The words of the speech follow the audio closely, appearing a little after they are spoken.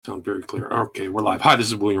Sound very clear. Okay, we're live. Hi, this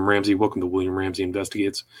is William Ramsey. Welcome to William Ramsey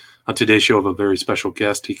Investigates. On today's show, I have a very special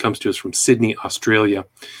guest. He comes to us from Sydney, Australia,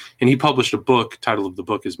 and he published a book. Title of the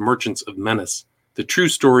book is Merchants of Menace, The True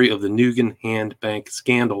Story of the Nugan Hand Bank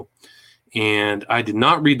Scandal. And I did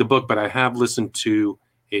not read the book, but I have listened to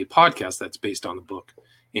a podcast that's based on the book,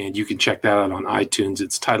 and you can check that out on iTunes.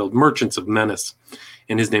 It's titled Merchants of Menace,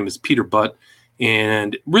 and his name is Peter Butt,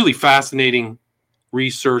 and really fascinating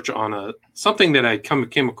research on something that I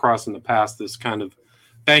came across in the past, this kind of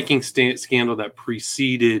banking scandal that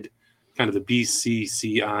preceded kind of the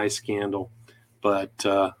BCCI scandal. But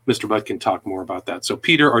Mr. Butt can talk more about that. So,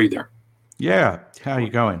 Peter, are you there? Yeah. How are you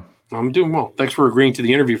going? I'm doing well. Thanks for agreeing to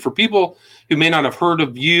the interview. For people who may not have heard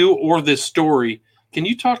of you or this story, can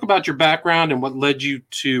you talk about your background and what led you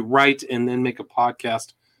to write and then make a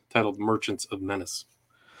podcast titled Merchants of Menace?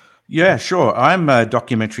 Yeah, sure. I'm a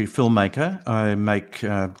documentary filmmaker. I make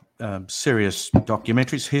serious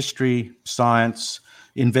documentaries. History, science,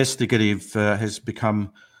 investigative has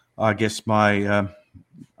become, I guess, my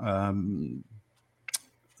the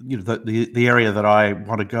area that I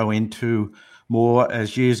want to go into more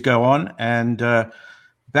as years go on. And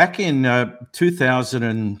back in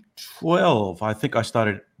 2012, I think I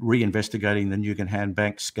started reinvestigating the Nugan Hand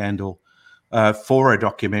Bank scandal for a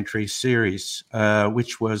documentary series,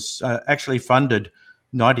 which was actually funded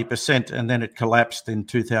 90%, and then it collapsed in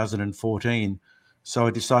 2014. So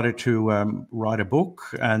I decided to write a book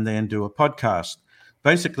and then do a podcast.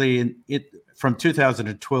 Basically, from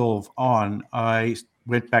 2012 on, I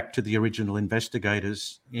went back to the original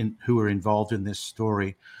investigators who were involved in this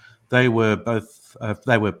story. They were both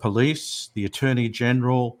police, the Attorney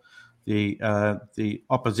General, the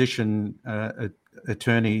opposition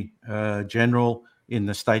Attorney General in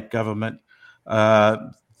the state government.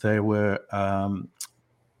 There were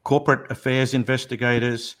corporate affairs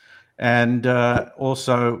investigators, and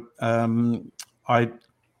also I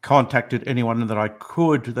contacted anyone that I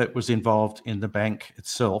could that was involved in the bank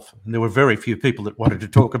itself. And there were very few people that wanted to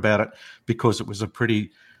talk about it because it was a pretty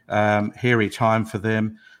hairy time for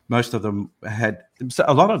them. Most of them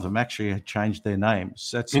a lot of them actually had changed their names.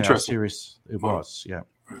 That's how serious it was. Yeah.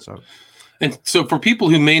 So for people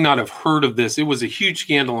who may not have heard of this, it was a huge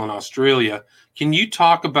scandal in Australia. Can you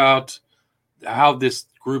talk about how this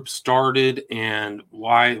group started and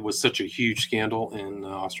why it was such a huge scandal in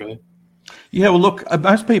Australia? Yeah, well, look,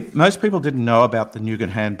 most people didn't know about the Nugan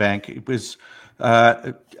Hand Bank. It was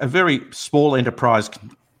a very small enterprise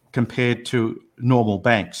compared to normal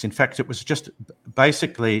banks. In fact, it was just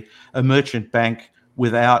basically a merchant bank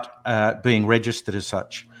without being registered as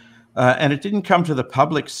such. And it didn't come to the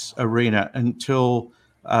public's arena until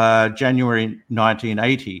January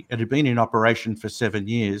 1980. It had been in operation for 7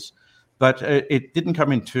 years, but it didn't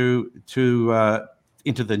come into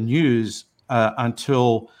the news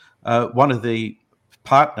until one of the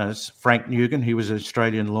partners, Frank Nugan, he was an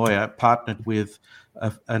Australian lawyer, partnered with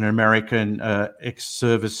an American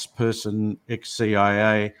ex-service person,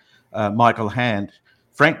 ex-CIA, Michael Hand.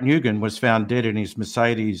 Frank Nugan was found dead in his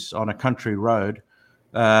Mercedes on a country road,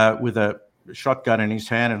 with a shotgun in his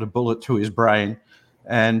hand and a bullet to his brain.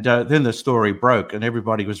 And then the story broke and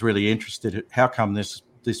everybody was really interested. How come this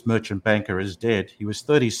merchant banker is dead? He was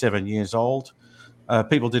 37 years old.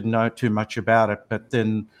 People didn't know too much about it, but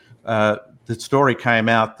then the story came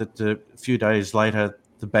out that a few days later,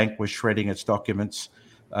 the bank was shredding its documents,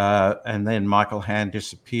 and then Michael Hand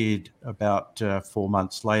disappeared about 4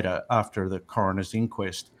 months later after the coroner's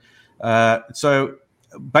inquest. So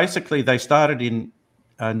basically they started in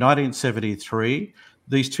 1973.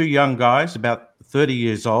 These two young guys, about 30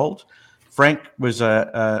 years old. Frank was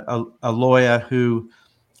a lawyer who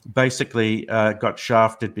basically got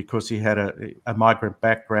shafted because he had a migrant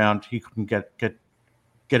background. He couldn't get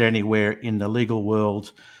anywhere in the legal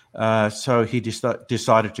world, so he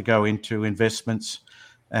decided to go into investments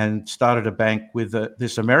and started a bank with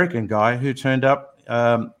this American guy who turned up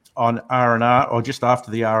on R&R, or just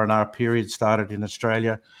after the R&R period started in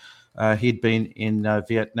Australia. He'd been in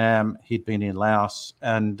Vietnam, he'd been in Laos,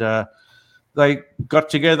 and they got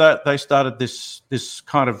together. They started this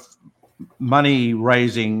kind of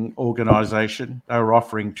money-raising organisation. They were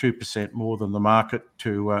offering 2% more than the market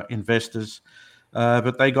to investors,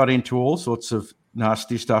 but they got into all sorts of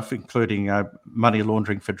nasty stuff, including money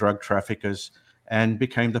laundering for drug traffickers, and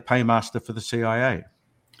became the paymaster for the CIA.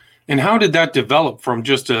 And how did that develop from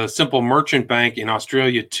just a simple merchant bank in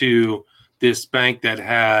Australia to this bank that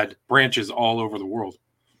had branches all over the world?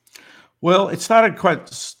 Well, it started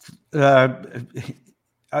quite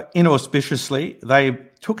inauspiciously. They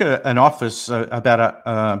took an office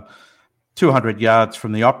about 200 yards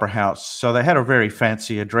from the Opera House. So they had a very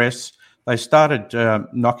fancy address. They started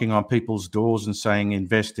knocking on people's doors and saying,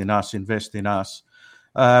 invest in us, invest in us.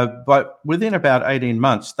 But within about 18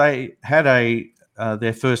 months, they had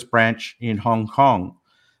their first branch in Hong Kong.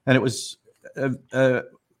 And it was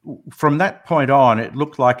from that point on, it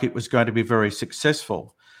looked like it was going to be very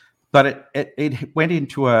successful. But it went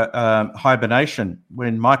into a hibernation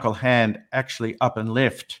when Michael Hand actually up and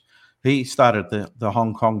left. He started the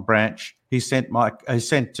Hong Kong branch. He sent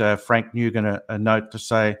Frank Nugent a note to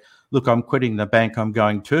say, look, I'm quitting the bank. I'm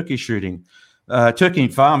going turkey shooting. Turkey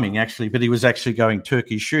farming, actually, but he was actually going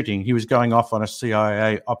turkey shooting. He was going off on a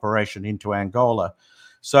CIA operation into Angola.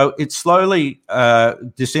 So it slowly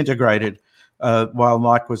disintegrated while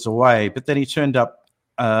Mike was away. But then he turned up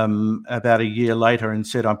about a year later and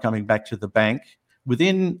said, I'm coming back to the bank.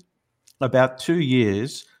 Within about 2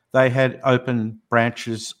 years, they had opened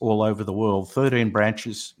branches all over the world, 13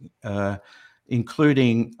 branches,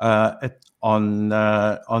 including on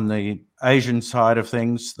the Asian side of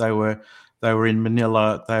things. They were in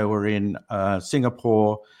Manila, they were in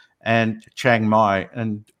Singapore and Chiang Mai.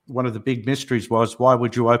 And one of the big mysteries was, why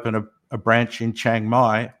would you open a branch in Chiang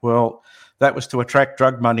Mai? Well, that was to attract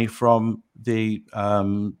drug money from the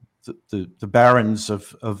barons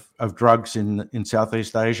of drugs in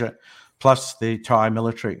Southeast Asia, plus the Thai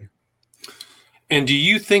military. And do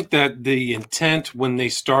you think that the intent when they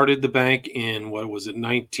started the bank in,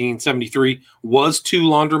 1973, was to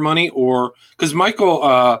launder money? Or because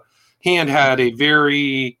Michael Hand had a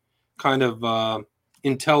very kind of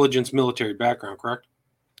intelligence military background, correct?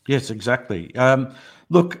 Yes, exactly.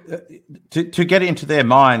 Look, to get into their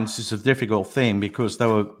minds is a difficult thing because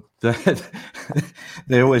there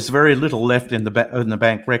was very little left in the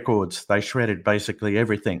bank records. They shredded basically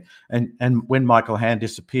everything. And when Michael Hand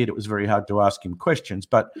disappeared, it was very hard to ask him questions.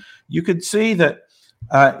 But you could see that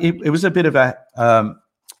it was a bit of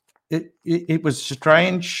it was a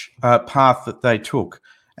strange path that they took.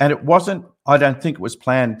 And it wasn't, I don't think it was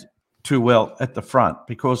planned too well at the front,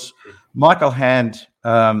 because Michael Hand,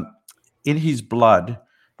 in his blood,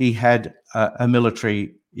 he had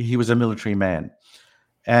he was a military man.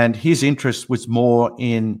 And his interest was more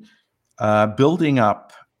in building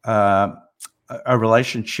up a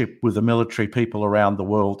relationship with the military people around the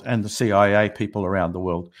world and the CIA people around the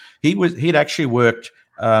world. He'd actually worked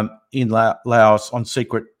in Laos on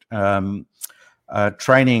secret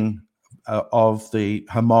training of the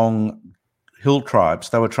Hmong hill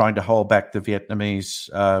tribes. They were trying to hold back the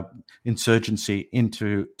Vietnamese insurgency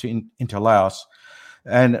into Laos.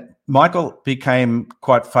 And Michael became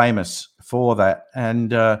quite famous for that.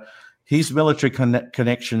 And his military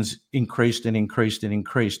connections increased and increased and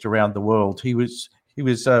increased around the world. He was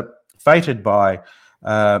feted by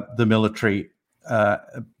the military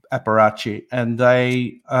apparatchik, and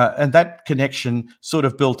that connection sort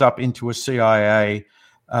of built up into a CIA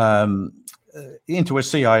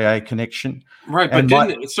connection. Right, but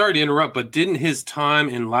sorry to interrupt, but didn't his time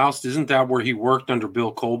in Laos, isn't that where he worked under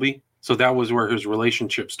Bill Colby? So that was where his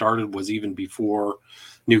relationship started, was even before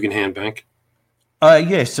Nugent Hand Bank?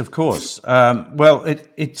 Yes, of course. Well,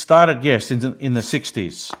 it started, yes, in the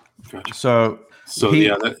 60s. Gotcha.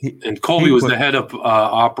 And Colby was the head of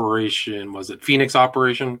Operation, was it Phoenix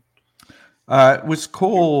Operation? It was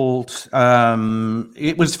called,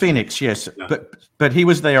 it was Phoenix, yes. Yeah. But he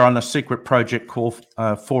was there on a secret project called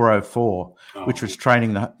 404, which was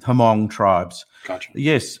training the Hmong tribes. Gotcha.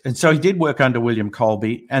 Yes, and so he did work under William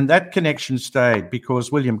Colby, and that connection stayed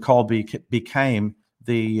because William Colby became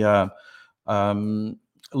the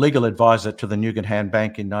legal advisor to the Nugent Hand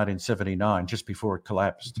Bank in 1979, just before it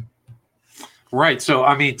collapsed. Right. So,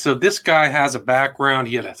 so this guy has a background.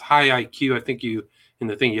 He had a high IQ. I think in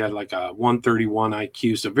the thing, he had like a 131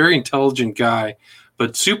 IQ. So very intelligent guy,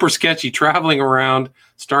 but super sketchy, traveling around,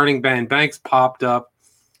 starting banks popped up.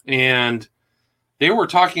 And they were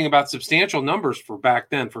talking about substantial numbers for back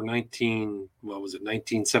then for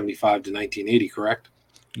 1975 to 1980, correct?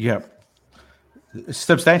 Yeah.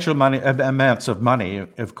 Substantial amounts of money,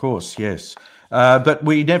 of course, yes. But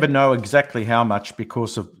we never know exactly how much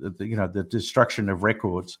because of the destruction of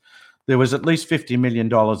records. There was at least $50 million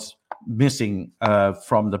missing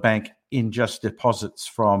from the bank in just deposits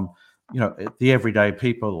from the everyday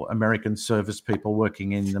people, American service people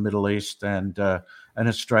working in the Middle East, and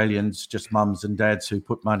Australians, just mums and dads who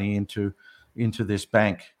put money into this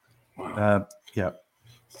bank. Wow. Yeah.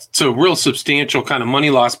 So real substantial kind of money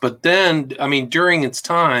loss. But then, during its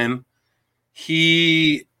time,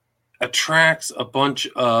 he attracts a bunch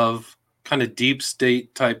of kind of deep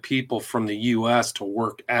state type people from the U.S. to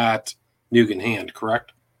work at Nugent Hand,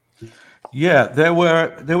 correct? Yeah,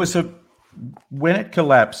 when it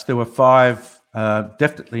collapsed, there were 5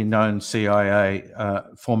 definitely known CIA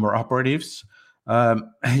former operatives.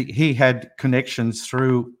 He had connections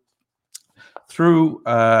through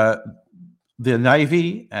the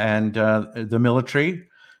Navy and the military,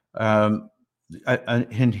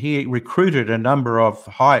 and he recruited a number of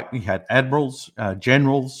he had admirals,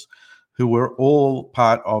 generals, who were all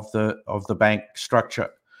part of the bank structure.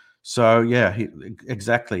 So yeah,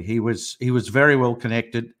 exactly. He was very well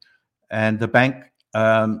connected, and the bank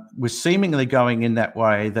was seemingly going in that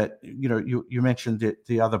way. That you mentioned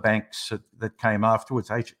the other banks that came afterwards.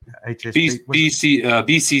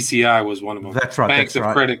 BCCI was one of them. That's right. Banks of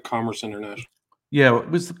Credit Commerce International. Yeah,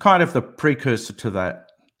 it was kind of the precursor to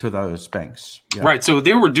those banks. Yeah. Right. So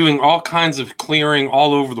they were doing all kinds of clearing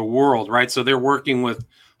all over the world, right? So they're working with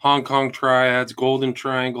Hong Kong triads, Golden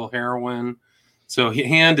Triangle, heroin. So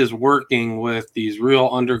Hand is working with these real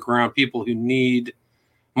underground people who need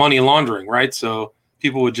money laundering, right? So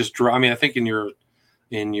people would just draw. I mean, I think in your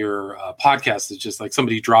podcast, it's just like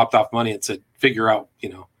somebody dropped off money and said, figure out,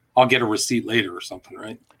 I'll get a receipt later or something,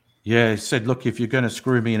 right? Yeah, he said, look, if you're going to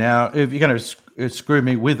screw me now, if you're going to screw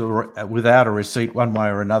me with or without a receipt one way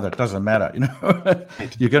or another, it doesn't matter,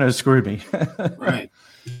 Right. You're going to screw me. Right.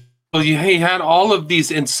 Well, he had all of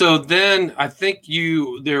these. And so then I think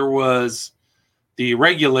there was the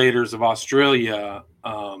regulators of Australia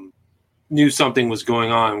knew something was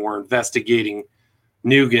going on and were investigating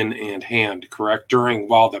Nugent and Hand, correct?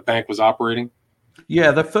 While the bank was operating?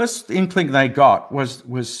 Yeah, the first inkling they got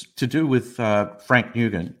was to do with Frank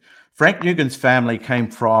Nugent. Frank Nugent's family came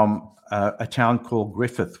from a town called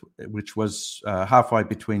Griffith, which was halfway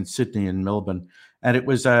between Sydney and Melbourne, and it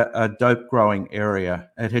was a dope growing area.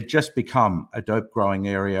 It had just become a dope growing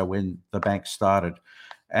area when the bank started,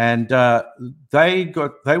 and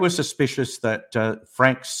they were suspicious that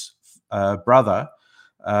Frank's brother,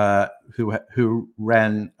 who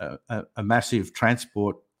ran a massive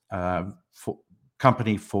transport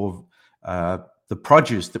company for the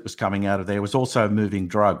produce that was coming out of there, was also moving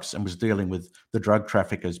drugs and was dealing with the drug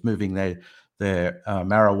traffickers moving their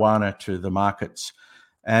marijuana to the markets.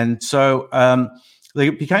 And so they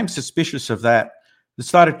became suspicious of that. They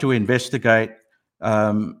started to investigate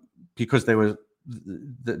because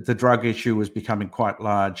the drug issue was becoming quite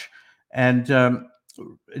large, and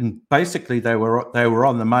basically they were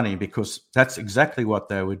on the money because that's exactly what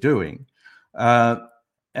they were doing. And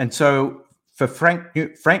so for Frank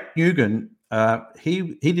Nugent,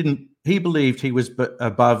 he believed he was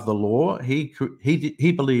above the law. He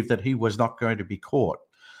believed that he was not going to be caught.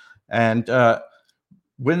 And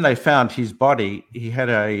when they found his body, he had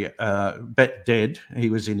dead. He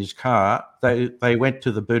was in his car. They went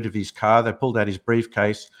to the boot of his car. They pulled out his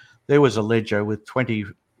briefcase. There was a ledger with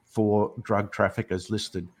 24 drug traffickers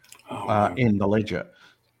listed in the ledger.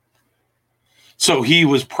 So he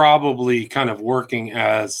was probably kind of working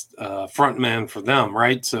as a front man for them,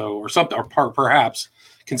 right? So, or something, or perhaps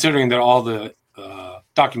considering that all the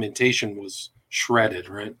documentation was shredded,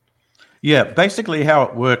 right? Yeah, basically how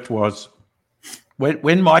it worked was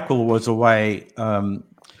when Michael was away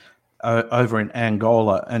over in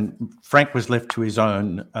Angola and Frank was left to his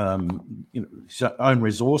own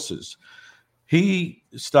resources, he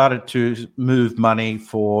started to move money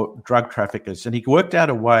for drug traffickers, and he worked out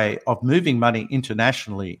a way of moving money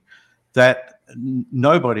internationally that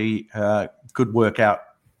nobody could work out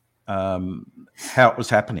how it was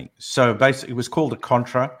happening. So basically, it was called a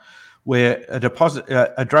contra, where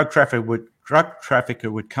a drug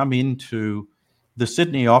trafficker would come into the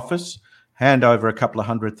Sydney office, hand over a couple of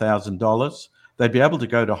 $100,000. They'd be able to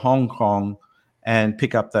go to Hong Kong and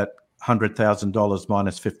pick up that $100,000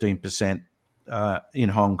 minus 15%. In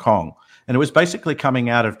Hong Kong, and it was basically coming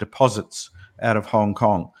out of deposits out of Hong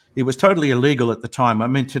Kong. It was totally illegal at the time. I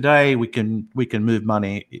mean, today we can move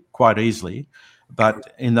money quite easily,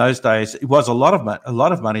 but in those days it was a lot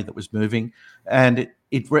of money that was moving, and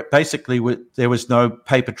it basically there was no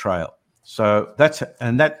paper trail. So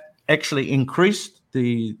that actually increased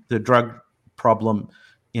the drug problem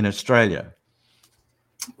in Australia.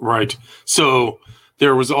 Right. So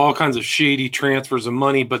there was all kinds of shady transfers of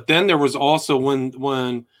money, but then there was also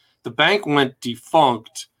when the bank went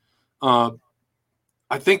defunct, I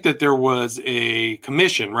think that there was a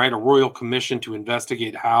commission, right? A royal commission to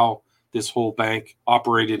investigate how this whole bank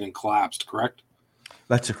operated and collapsed, correct?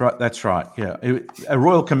 That's right. Yeah. A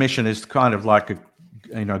royal commission is kind of like a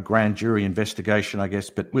grand jury investigation, I guess,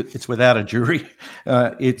 but it's without a jury.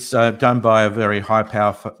 It's done by a very high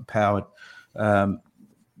powered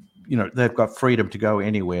they've got freedom to go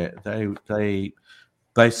anywhere. They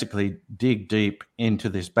basically dig deep into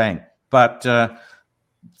this bank. But there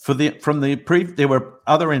were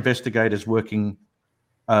other investigators working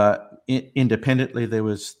Independently, there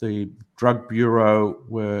was the Drug Bureau,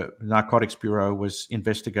 where Narcotics Bureau was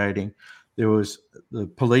investigating. There was the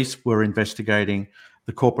police were investigating.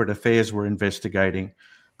 The corporate affairs were investigating,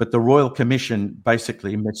 but the Royal Commission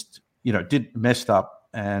basically messed up.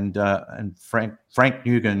 And Frank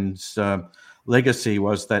Nugent's legacy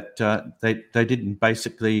was that they didn't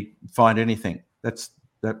basically find anything.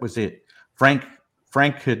 That was it. Frank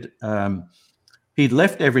had he'd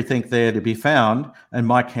left everything there to be found, and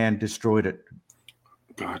Mike Hand destroyed it.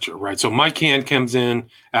 Gotcha. Right. So Mike Hand comes in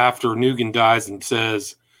after Nugent dies and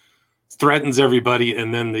threatens everybody,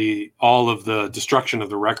 and then all of the destruction of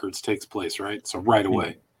the records takes place. Right. So right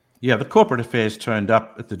away. Yeah, the corporate affairs turned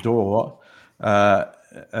up at the door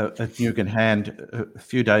at Nugent Hand a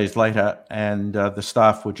few days later, and the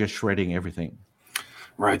staff were just shredding everything.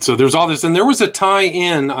 Right. So there's all this, and there was a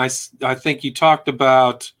tie-in. I think you talked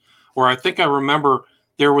about, or I think I remember,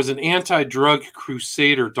 there was an anti-drug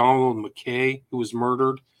crusader, Donald McKay, who was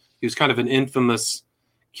murdered. He was kind of an infamous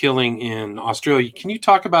killing in Australia. Can you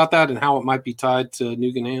talk about that and how it might be tied to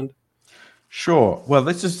Nugent Hand? Sure. Well,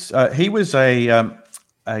 this is he was a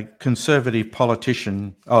conservative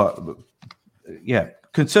politician.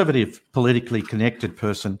 Conservative, politically connected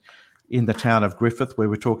person in the town of Griffith, where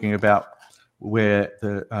we're talking about, where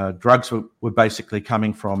the drugs were basically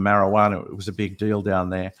coming from, marijuana. It was a big deal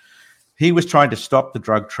down there. He was trying to stop the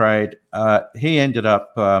drug trade. He ended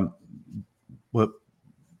up,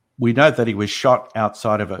 we know that he was shot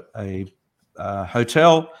outside of a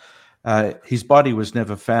hotel. His body was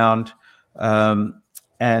never found. And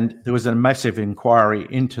there was a massive inquiry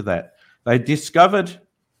into that. They discovered,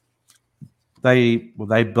 they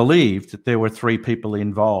believed that there were 3 people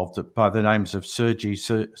involved by the names of Sergi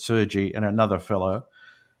and another fellow.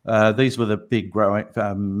 These were the big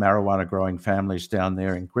marijuana growing families down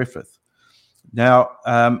there in Griffith. Now,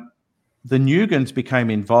 the Nugents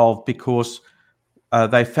became involved because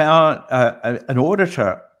they found an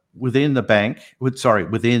auditor within the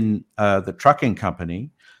within the trucking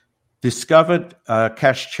company, discovered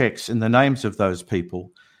cash checks in the names of those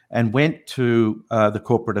people, and went to the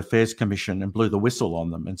Corporate Affairs Commission and blew the whistle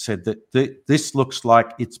on them and said that this looks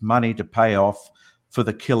like it's money to pay off for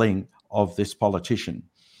the killing of this politician.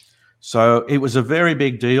 So it was a very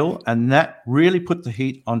big deal, and that really put the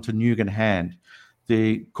heat onto Nugent Hand.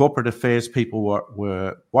 The corporate affairs people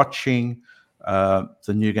were watching the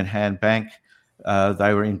Nugent Hand Bank.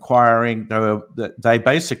 They were inquiring. They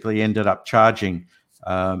basically ended up charging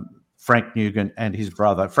Frank Nugent and his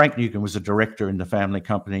brother. Frank Nugent was a director in the family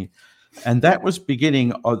company, and that was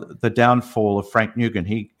beginning of the downfall of Frank Nugent.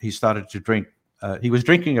 He started to drink. He was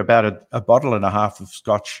drinking about a bottle and a half of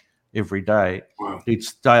scotch every day. Wow. He'd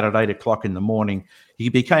start at 8 o'clock in the morning. He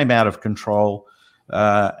became out of control,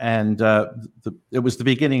 and it was the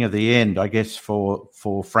beginning of the end, I guess,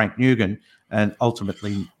 for Frank Nugent and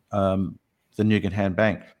ultimately the Nugent Hand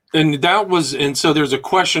Bank. And so there's a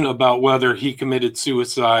question about whether he committed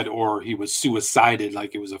suicide or he was suicided,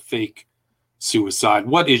 like it was a fake suicide.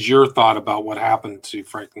 What is your thought about what happened to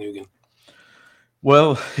Frank Nugent?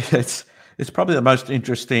 Well, it's probably the most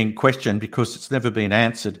interesting question because it's never been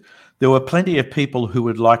answered. There were plenty of people who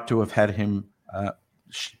would like to have had him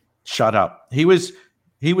shut up. He was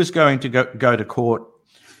going to go to court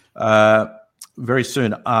very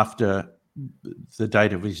soon after the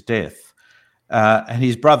date of his death. And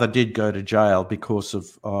his brother did go to jail because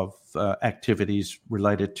of activities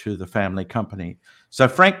related to the family company. So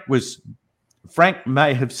Frank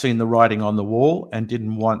may have seen the writing on the wall and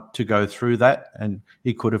didn't want to go through that, and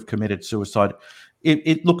he could have committed suicide.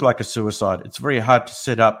 It looked like a suicide. It's very hard to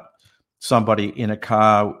set up somebody in a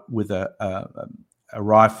car with a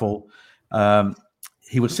rifle.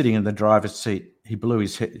 He was sitting in the driver's seat. He blew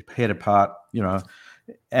his head apart,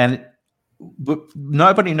 and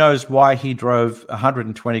nobody knows why he drove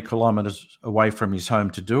 120 kilometers away from his home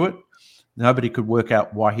to do it. Nobody could work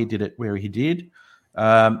out why he did it where he did.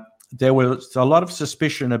 There was a lot of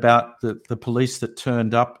suspicion about the police that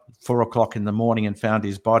turned up 4 o'clock in the morning and found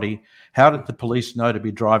his body. How did the police know to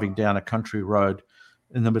be driving down a country road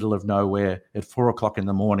in the middle of nowhere at 4 o'clock in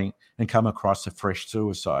the morning and come across a fresh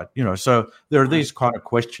suicide? So there are these kind of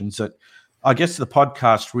questions that I guess the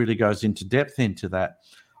podcast really goes into depth into that.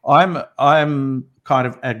 I'm kind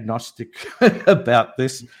of agnostic about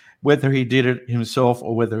this, whether he did it himself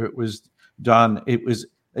or whether it was done. It was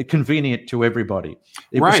convenient to everybody.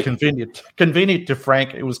 It was convenient to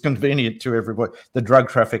Frank. It was convenient to everybody. The drug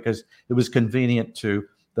traffickers. It was convenient to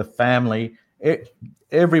the family.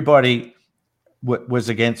 Everybody was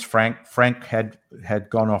against Frank. Frank had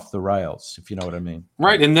gone off the rails, if you know what I mean.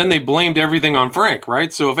 Right, and then they blamed everything on Frank,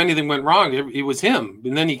 right? So if anything went wrong, it was him,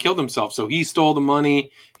 and then he killed himself. So he stole the money,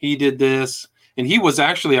 he did this, and he was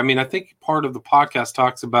actually, I mean, I think part of the podcast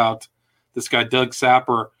talks about this guy Doug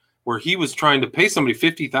Sapper, where he was trying to pay somebody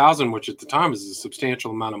 $50,000, which at the time is a substantial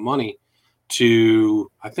amount of money, to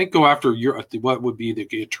I think go after what would be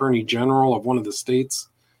the attorney general of one of the states.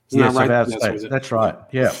 Isn't that right? That's right.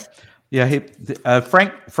 Yeah. Yeah,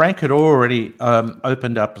 Frank had already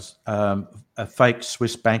opened up a fake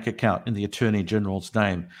Swiss bank account in the Attorney General's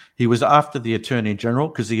name. He was after the Attorney General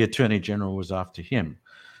because the Attorney General was after him.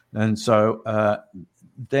 And so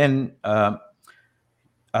then Frank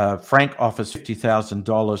offers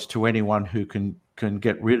 $50,000 to anyone who can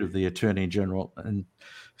get rid of the Attorney General. And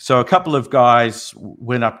so a couple of guys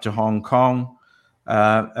went up to Hong Kong,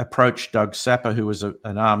 approached Doug Sapper, who was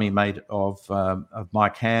an army mate of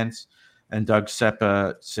Mike Hand's. And Doug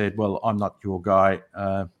Sapper said, well, I'm not your guy.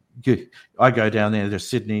 I go down there to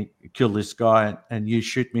Sydney, kill this guy, and you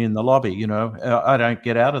shoot me in the lobby. You know, I don't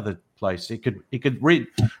get out of the place. He could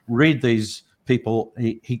read these people.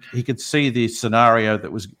 He could see the scenario that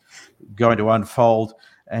was going to unfold,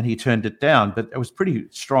 and he turned it down. But it was pretty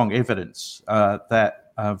strong evidence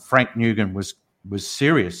that Frank Nugent was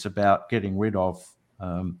serious about getting rid of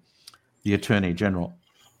the Attorney General.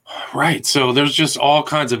 Right. So there's just all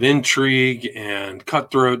kinds of intrigue and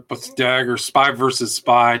cutthroat, dagger, spy versus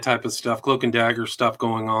spy type of stuff, cloak and dagger stuff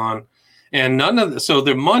going on. And so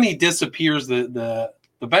the money disappears, the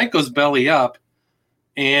bank goes belly up,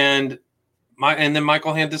 and then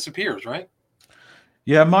Michael Hand disappears, right?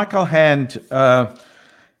 Yeah, Michael Hand, the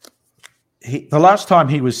last time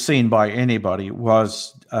he was seen by anybody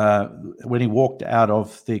was when he walked out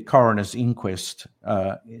of the coroner's inquest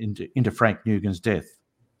into Frank Nugent's death,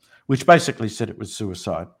 which basically said it was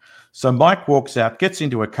suicide. So Mike walks out, gets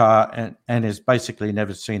into a car, and is basically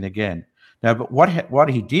never seen again. Now, but what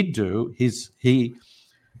he did do is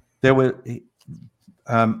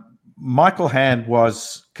Michael Hand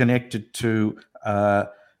was connected to a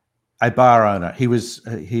bar owner. He was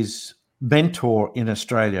his mentor in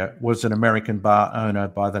Australia was an American bar owner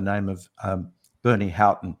by the name of Bernie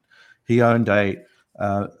Houghton. He owned the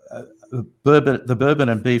Bourbon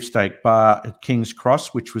and Beefsteak bar at King's Cross,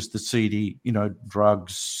 which was the seedy,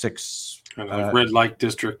 drugs, sex, kind of like red light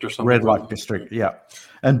district or something. Red light district, yeah.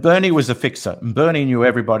 And Bernie was a fixer. And Bernie knew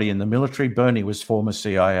everybody in the military. Bernie was former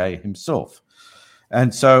CIA himself.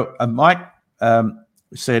 And so Mike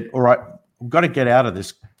said, "All right, we've got to get out of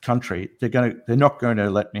this country. They're not going to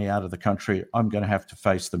let me out of the country. I'm going to have to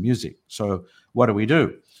face the music. So what do we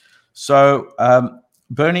do?" So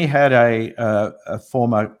Bernie had a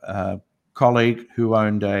former colleague who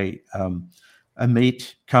owned a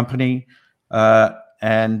meat company,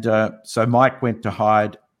 and so Mike went to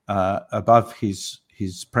hide above his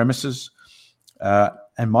premises,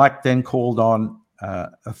 and Mike then called on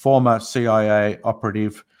a former CIA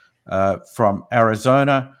operative from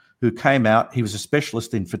Arizona who came out. He was a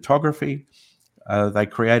specialist in photography. They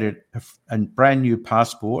created a brand new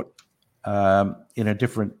passport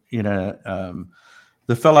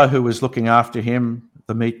the fellow who was looking after him,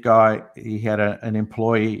 the meat guy, he had an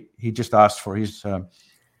employee. He just asked for his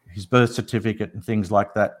birth certificate and things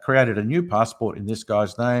like that. Created a new passport in this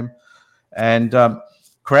guy's name, and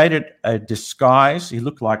created a disguise. He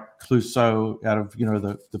looked like Clouseau out of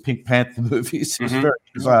the Pink Panther movies. It was very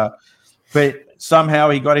bizarre, but somehow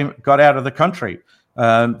he got out of the country.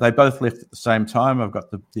 They both left at the same time. I've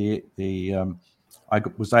got I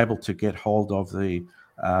was able to get hold of the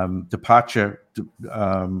departure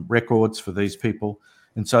records for these people,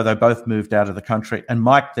 and so they both moved out of the country. And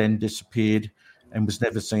Mike then disappeared and was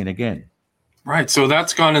never seen again. Right. So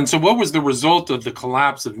that's gone. And so, what was the result of the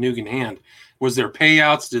collapse of Nugent Hand? Was there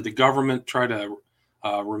payouts? Did the government try to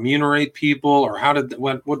remunerate people, or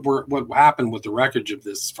what happened with the wreckage of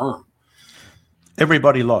this firm?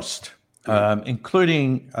 Everybody lost,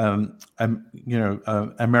 including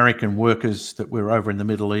American workers that were over in the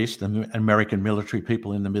Middle East, and American military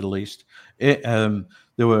people in the Middle East.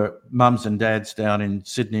 There were mums and dads down in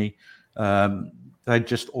Sydney. They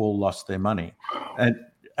just all lost their money,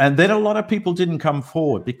 and then a lot of people didn't come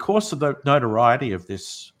forward because of the notoriety of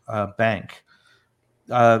this bank.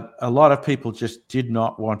 A lot of people just did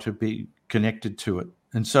not want to be connected to it.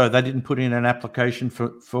 And so they didn't put in an application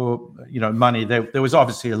for money. There was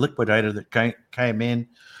obviously a liquidator that came in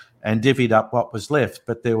and divvied up what was left,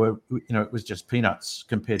 but there were, it was just peanuts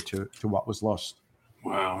compared to what was lost.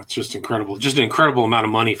 Wow, it's just incredible. Just an incredible amount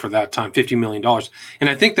of money for that time, $50 million. And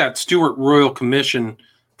I think that Stewart Royal Commission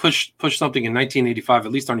pushed something in 1985,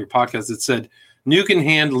 at least on your podcast, that said Nuke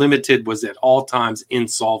Hand Limited was at all times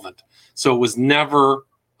insolvent. So it was never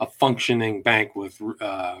a functioning bank with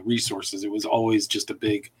resources. It was always just a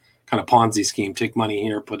big kind of Ponzi scheme. Take money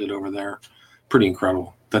here, put it over there. Pretty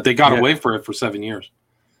incredible that they got away for it for 7 years.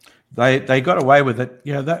 They got away with it.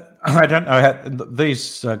 Yeah, that I don't know how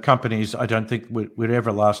these companies. I don't think would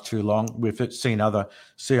ever last too long. We've seen other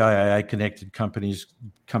CIA connected companies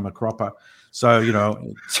come a cropper, so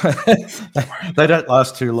they don't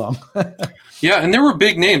last too long. Yeah, and there were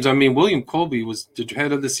big names. I mean, William Colby was the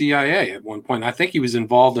head of the CIA at one point. I think he was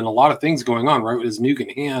involved in a lot of things going on. Right, as Nuke in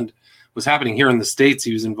Hand was happening here in the States,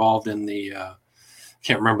 he was involved in the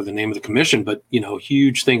can't remember the name of the commission, but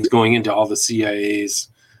huge things going into all the CIA's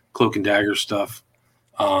cloak and dagger stuff.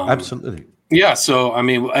 Absolutely. Yeah. So, I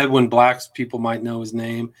mean, Edwin Black's people might know his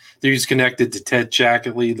name. He's connected to Ted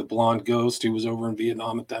Chackley, the blonde ghost who was over in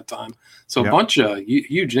Vietnam at that time. So a bunch of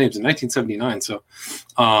huge names in 1979. So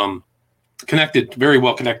connected, very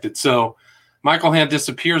well connected. So Michael Hand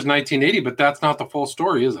disappears in 1980, but that's not the full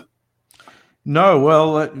story, is it? No,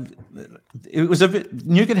 well, it was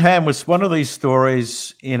Nuke Hand was one of these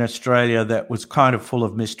stories in Australia that was kind of full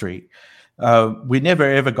of mystery. We never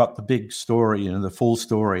ever got the big story, the full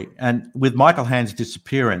story. And with Michael Hand's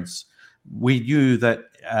disappearance, we knew that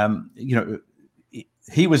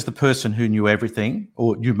he was the person who knew everything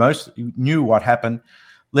or knew what happened.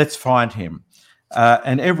 Let's find him.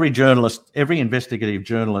 And every investigative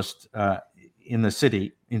journalist in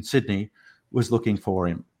Sydney, was looking for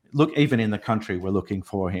him. Look, even in the country, were looking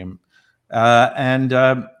for him. And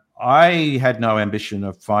I had no ambition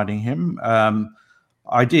of finding him.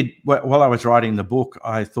 I did, while I was writing the book,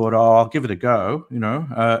 I thought, I'll give it a go.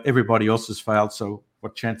 Everybody else has failed, so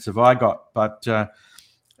what chance have I got? But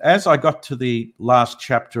as I got to the last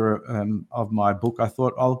chapter of my book, I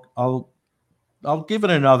thought, I'll give it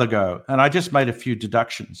another go. And I just made a few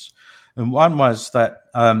deductions. And one was that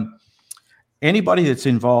anybody that's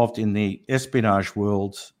involved in the espionage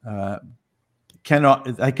world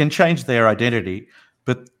they can change their identity,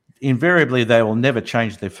 but invariably they will never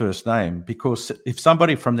change their first name, because if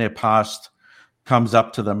somebody from their past comes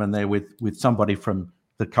up to them and they're with somebody from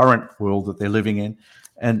the current world that they're living in,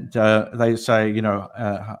 and they say,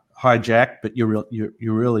 hi Jack, but you're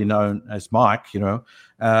really known as Mike,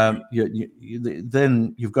 then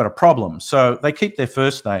you've got a problem. So they keep their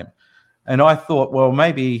first name. And I thought, well,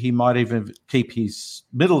 maybe he might even keep his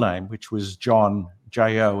middle name, which was John,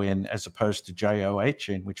 Jon, as opposed to John,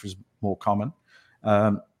 which was more common,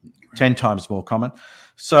 10 times more common.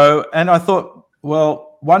 So, and I thought,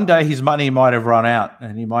 well, one day his money might have run out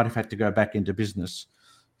and he might have had to go back into business.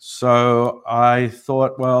 So I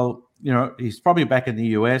thought, well, he's probably back in the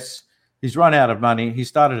US. He's run out of money. He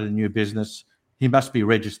started a new business. He must be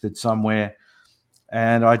registered somewhere.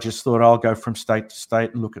 And I just thought I'll go from state to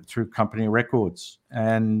state and look at through company records.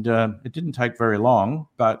 And it didn't take very long,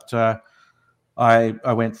 but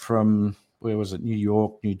I went from, where was it, New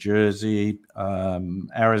York, New Jersey,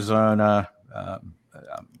 Arizona,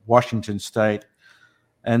 Washington State.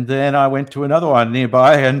 And then I went to another one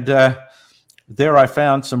nearby, and there I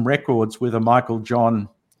found some records with a Michael John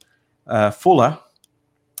Fuller.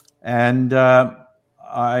 And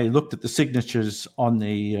I looked at the signatures on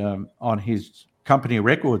his company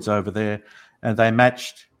records over there, and they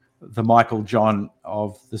matched the Michael John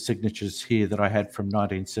of the signatures here that I had from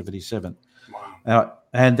 1977. Wow.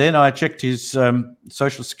 And then I checked his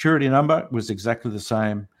social security number. It was exactly the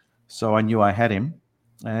same, so I knew I had him.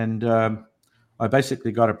 And I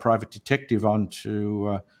basically got a private detective on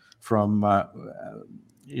from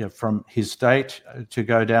his state to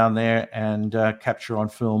go down there and capture on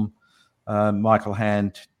film Michael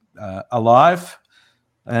Hand alive.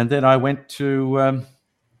 And then I went to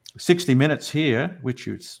 60 Minutes here, which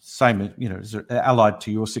is same, is allied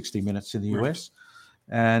to your 60 Minutes in the US,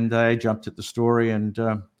 and they jumped at the story, and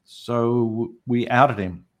so we outed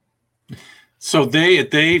him. So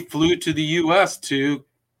they flew to the US to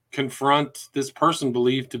confront this person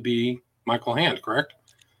believed to be Michael Hand, correct?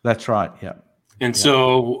 That's right. Yeah. And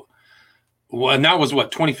so, and that was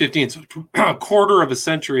 2015. So a quarter of a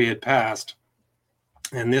century had passed,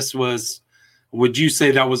 and this was. Would you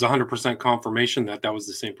say that was 100% confirmation that was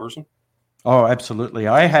the same person? Oh, absolutely.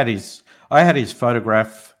 I had his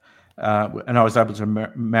photograph, and I was able to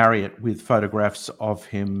marry it with photographs of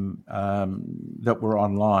him that were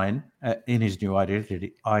online in his new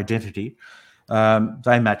identity.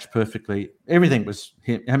 They matched perfectly. Everything was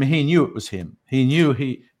him. I mean, he knew it was him. He knew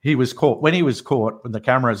he was caught. When he was caught, when the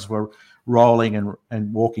cameras were rolling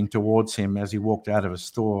and walking towards him as he walked out of a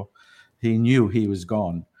store, he knew he was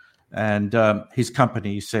gone. And his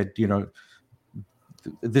company said,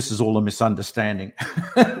 this is all a misunderstanding.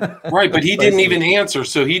 Right, but he didn't even answer,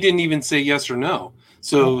 so he didn't even say yes or no.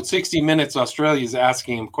 So 60 Minutes Australia is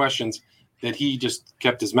asking him questions that he just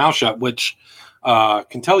kept his mouth shut, which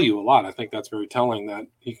can tell you a lot. I think that's very telling that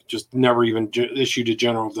he just never even issued a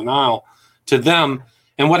general denial to them.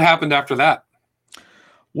 And what happened after that?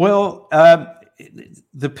 Well,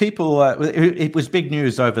 the people, it was big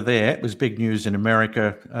news over there. It was big news in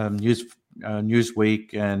America.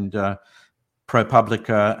 Newsweek and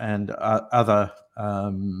ProPublica and other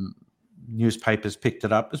newspapers picked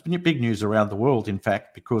it up. There's been big news around the world, in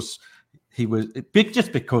fact, because he was big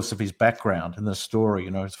just because of his background and the story.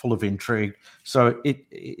 It's full of intrigue. So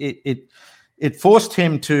it forced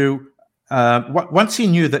him to once he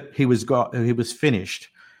knew that he was finished.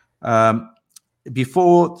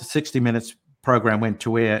 Before the 60 Minutes program went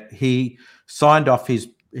to air, he signed off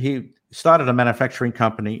he started a manufacturing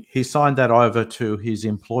company. He signed that over to his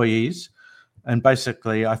employees. And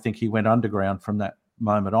basically, I think he went underground from that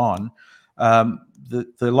moment on. The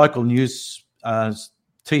local news,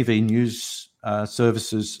 TV news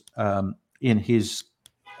services in his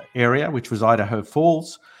area, which was Idaho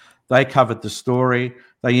Falls, they covered the story.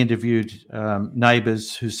 They interviewed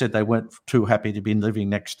neighbors who said they weren't too happy to be living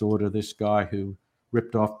next door to this guy who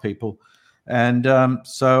ripped off people. And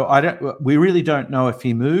so we really don't know if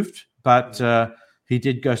he moved, but he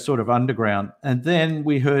did go sort of underground. And then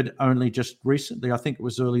we heard only just recently, I think it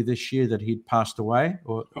was early this year, that he'd passed away,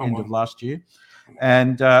 or end of last year.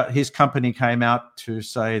 And his company came out to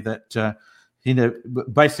say that,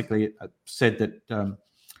 basically said that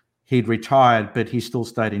he'd retired, but he still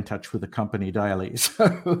stayed in touch with the company daily. So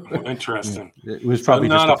interesting. It was probably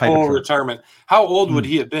not just a full retirement. How old would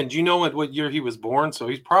he have been? Do you know what year he was born? So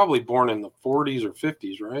he's probably born in the 40s or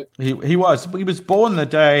 50s, right? He was born the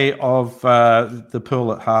day of the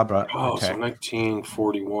Pearl Harbor attack. So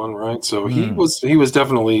 1941, right? So he was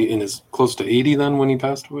definitely in his close to 80 then when he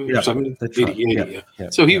passed away. Yeah, 70, that's 80, right. 80, yeah.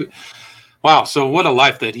 So wow. So what a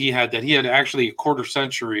life that he had actually a quarter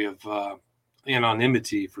century of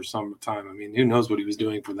anonymity for some time. I mean, who knows what he was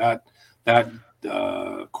doing for that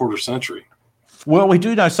quarter century? Well, we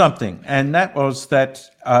do know something, and that was that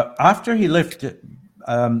after he left the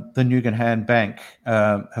Nugan Hand Bank,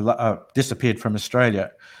 disappeared from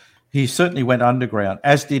Australia, he certainly went underground,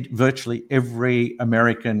 as did virtually every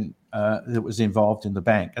American that was involved in the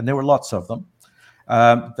bank, and there were lots of them.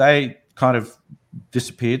 They kind of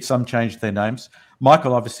disappeared. Some changed their names.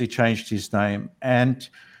 Michael obviously changed his name, and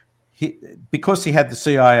because he had the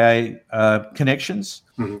CIA connections,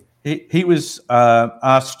 he was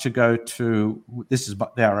asked to go to, this is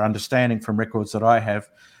our understanding from records that I have,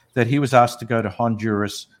 that he was asked to go to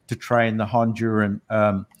Honduras to train the Honduran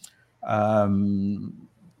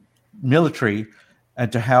military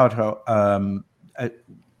and to how to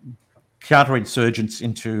counterinsurgents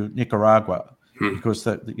into Nicaragua. Because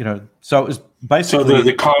so it was basically so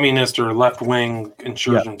the communist or left wing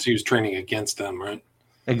insurgents. He was training against them, right?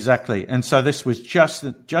 Exactly, and so this was just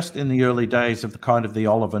in the early days of the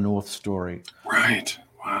Oliver North story. Right.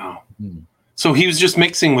 Wow. So he was just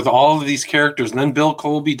mixing with all of these characters, and then Bill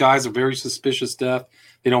Colby dies a very suspicious death.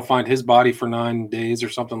 They don't find his body for 9 days or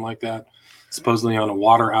something like that, supposedly on a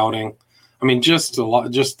water outing. I mean, just a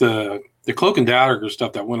lot, just the cloak and dagger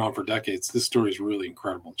stuff that went on for decades. This story is really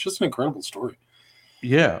incredible. It's just an incredible story.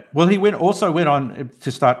 Yeah. Well, he also went on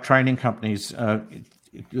to start training companies.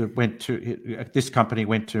 This company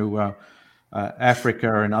went to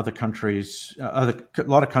Africa and other countries, a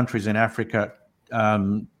lot of countries in Africa,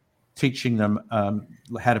 teaching them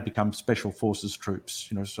how to become special forces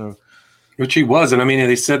troops. So which he was, and I mean,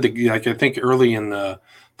 they said that, like, I think early in the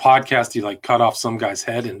podcast, he cut off some guy's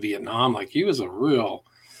head in Vietnam. Like, he was a real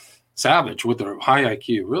savage with a high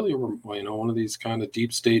IQ. Really, one of these kind of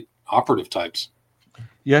deep state operative types.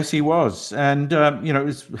 Yes, he was, and it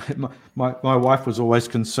was, my wife was always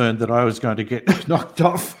concerned that I was going to get knocked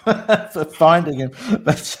off for finding him.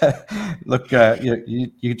 But look,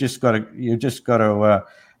 you just got to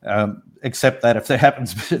accept that if that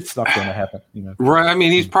happens, but it's not going to happen. Right? I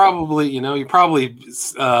mean, he's probably he probably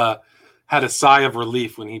had a sigh of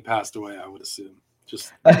relief when he passed away. I would assume.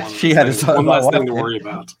 Just she had one less thing to worry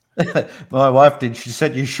about. My wife did. She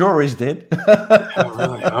said, "You sure he's dead?" Oh,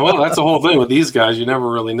 really? Well, that's the whole thing with these guys. You never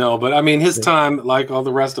really know. But I mean, his time, like all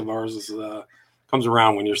the rest of ours, comes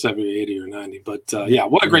around when you're 70, 80, or 90. But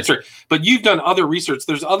what a great story. But you've done other research.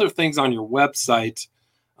 There's other things on your website.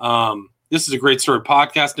 This is a great story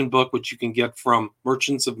podcast and book, which you can get from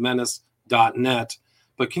merchantsofmenace.net.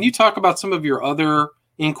 But can you talk about some of your other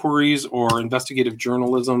inquiries or investigative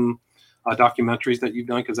journalism documentaries that you've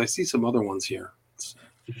done? Because I see some other ones here.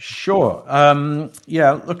 Sure.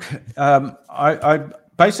 Look, I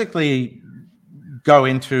basically go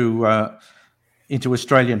into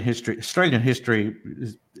Australian history. Australian history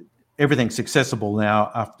is everything's accessible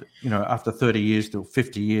now after 30 years to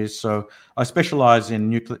 50 years. So I specialise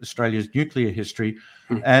in Australia's nuclear history,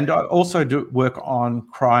 and I also do work on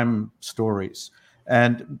crime stories.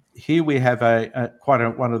 And here we have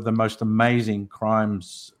one of the most amazing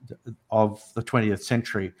crimes of the 20th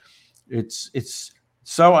century. It's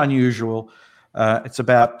so unusual. It's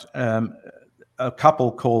about a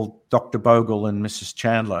couple called Dr. Bogle and Mrs.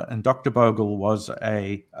 Chandler. And Dr. Bogle was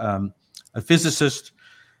a physicist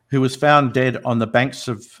who was found dead on the banks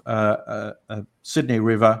of Sydney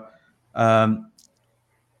River on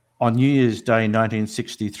New Year's Day,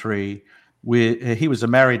 1963. He was a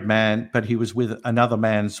married man, but he was with another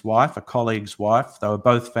man's wife, a colleague's wife. They were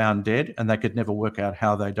both found dead, and they could never work out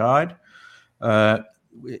how they died.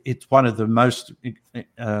 It's one of the most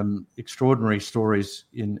extraordinary stories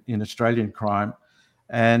in Australian crime.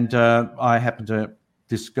 And I happened to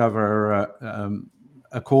discover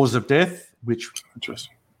a cause of death, which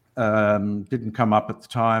didn't come up at the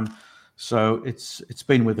time. So it's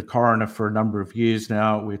been with the coroner for a number of years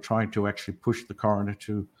now. We're trying to actually push the coroner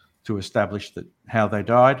to establish how they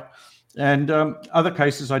died. And other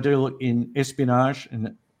cases I do in espionage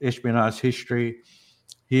and espionage history.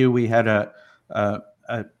 Here we had a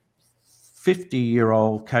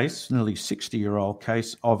 50-year-old case, nearly 60-year-old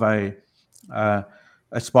case of a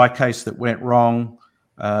spy case that went wrong,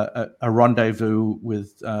 a rendezvous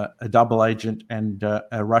with a double agent and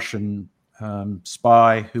a Russian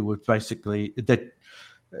spy who was basically that.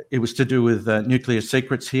 It was to do with nuclear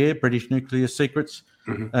secrets here, British nuclear secrets.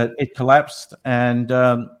 Mm-hmm. It collapsed, and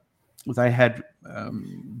they had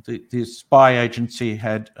the spy agency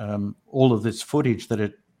had all of this footage that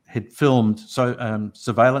it had filmed,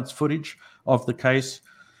 surveillance footage of the case.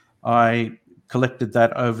 I collected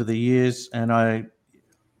that over the years, and I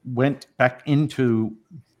went back into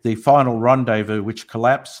the final rendezvous, which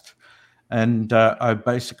collapsed, and I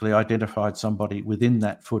basically identified somebody within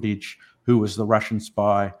that footage who was the Russian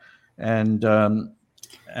spy. And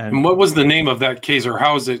what was the name of that case, or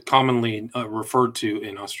how is it commonly referred to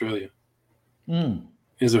in Australia?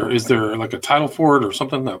 Is there like a title for it or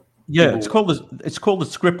something? It's called the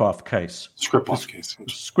Skripal case. Skripal case.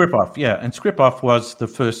 Skripal, yeah. And Skripal was the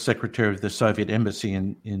first secretary of the Soviet embassy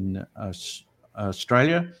in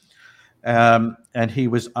Australia. And he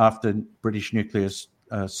was after British nuclear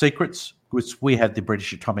secrets, which we had the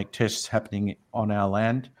British atomic tests happening on our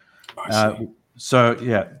land. So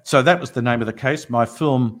that was the name of the case. My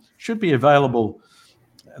film should be available.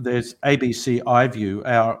 There's ABC iView.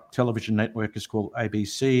 Our television network is called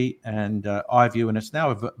ABC and iView, and it's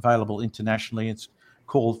now available internationally. It's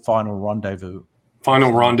called Final Rendezvous.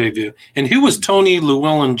 Final Rendezvous. And who was Tony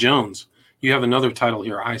Llewellyn-Jones? You have another title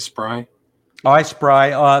here, I Spy. I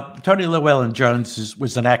Spy. Tony Llewellyn-Jones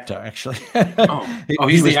was an actor, actually.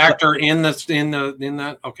 He's the actor in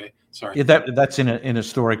that. Okay, sorry. Yeah, that's in a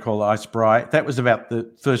story called I Spy. That was about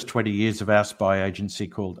the first 20 years of our spy agency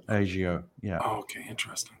called ASIO. Yeah. Oh, okay,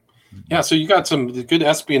 interesting. Yeah, so you got some good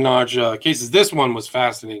espionage cases. This one was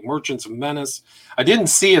fascinating. Merchants of Menace. I didn't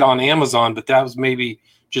see it on Amazon, but that was maybe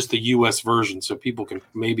just the U.S. version, so people can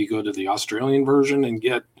maybe go to the Australian version and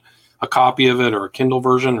get a copy of it, or a Kindle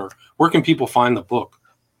version, or where can people find the book?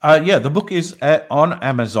 The book is on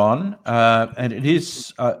Amazon, and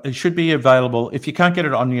it should be available. If you can't get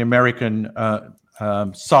it on the American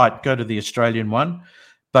site, go to the Australian one.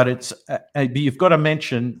 But you've got to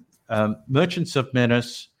mention Merchants of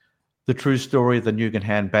Menace, The True Story of the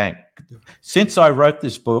Nugan Bank. Since I wrote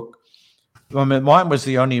this book, mine was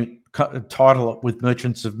the only title with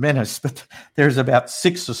Merchants of Menace, but there's about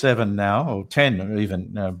 6 or 7 now, or 10 or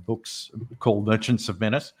even books called Merchants of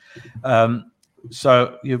Menace.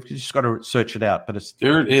 So you've just got to search it out. But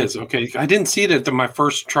there it is. Okay, I didn't see it at my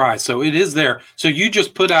first try, so it is there. So you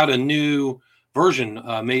just put out a new version,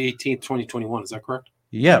 May 18th, 2021. Is that correct?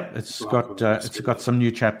 Yeah, it's got some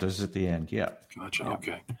new chapters at the end. Yeah. Gotcha. Yeah.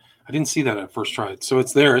 Okay. I didn't see that at first try. So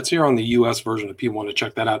it's there. It's here on the U.S. version if people want to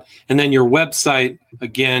check that out. And then your website,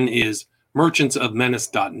 again, is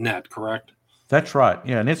merchantsofmenace.net, correct? That's right.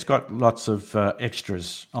 Yeah, and it's got lots of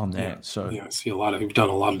extras on there. I see you've done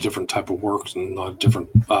a lot of different type of works and a lot of different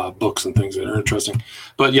books and things that are interesting.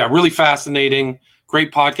 But yeah, really fascinating.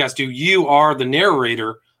 Great podcast. You are the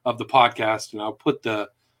narrator of the podcast, and I'll put the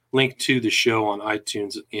link to the show on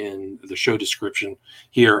iTunes in the show description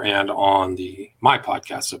here and on my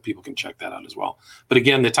podcast, so people can check that out as well. But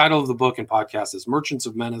again, the title of the book and podcast is Merchants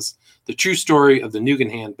of Menace, The True Story of the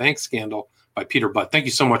Nugan Bank Scandal by Peter Butt. Thank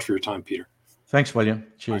you so much for your time, Peter. Thanks, William. All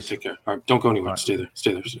right, Cheers. take care. All right, don't go anywhere. All right. Stay there.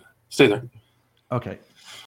 Stay there. Stay there. Okay.